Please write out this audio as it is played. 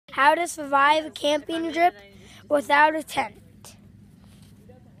how to survive a camping trip without a tent.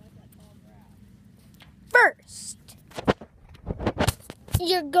 First,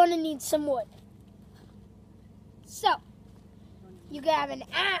 you're gonna need some wood. So, you grab an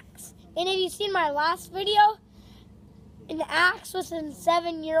axe. And if you've seen my last video, an axe was a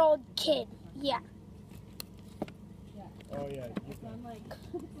 7-year-old kid. Yeah. Oh yeah.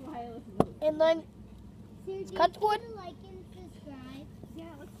 And then cut the wood. Like and subscribe. Yeah,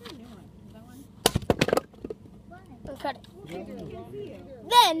 let's do a new one. That one. And cut it. Can see you.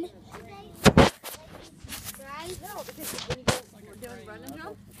 Then, No, because when you go doing running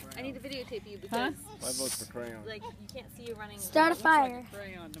now, I need to videotape you because My vote's for crayon. like you can't see you running. start a fire. Like a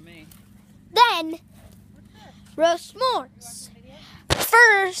crayon to me. Then, roast s'mores.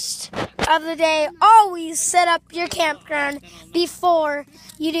 First of the day, always set up your campground before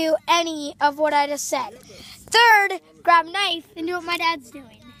you do any of what I just said. Third, grab a knife and do what my dad's doing.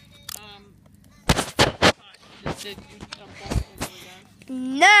 Did you jump off when you were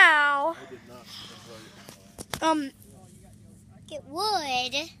done? Now, Get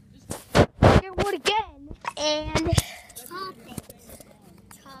wood. get wood again, and Chop it.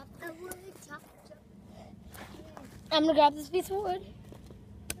 Chop the wood. Chop. I'm gonna grab this piece of wood.